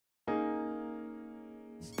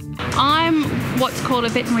I'm what's called a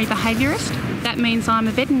veterinary behaviourist. That means I'm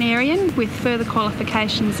a veterinarian with further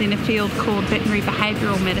qualifications in a field called veterinary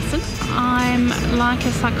behavioural medicine. I'm like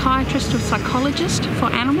a psychiatrist or psychologist for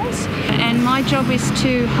animals, and my job is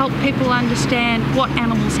to help people understand what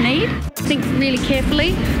animals need. Think really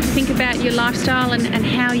carefully, think about your lifestyle and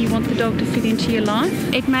how you want the dog to fit into your life.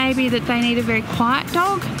 It may be that they need a very quiet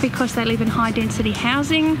dog because they live in high density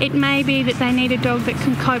housing. It may be that they need a dog that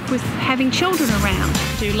can cope with having children around.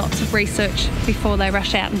 Do lots of research before they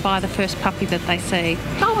rush out and buy the first puppy that they see.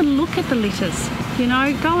 Go and look at the litters,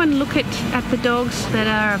 go and look at the dogs that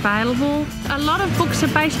are available. A lot of books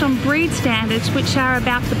are based on breed standards, which are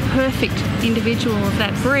about the perfect individual of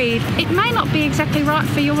that breed. It may not be exactly right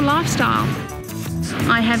for your lifestyle.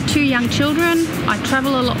 I have 2 young children, I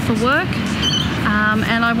travel a lot for work,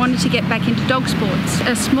 and I wanted to get back into dog sports.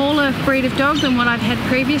 A smaller breed of dog than what I've had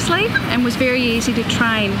previously and was very easy to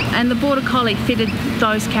train, and the Border Collie fitted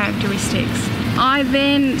those characteristics. I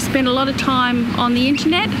then spent a lot of time on the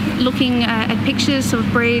internet looking at pictures of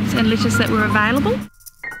breeds and litters that were available.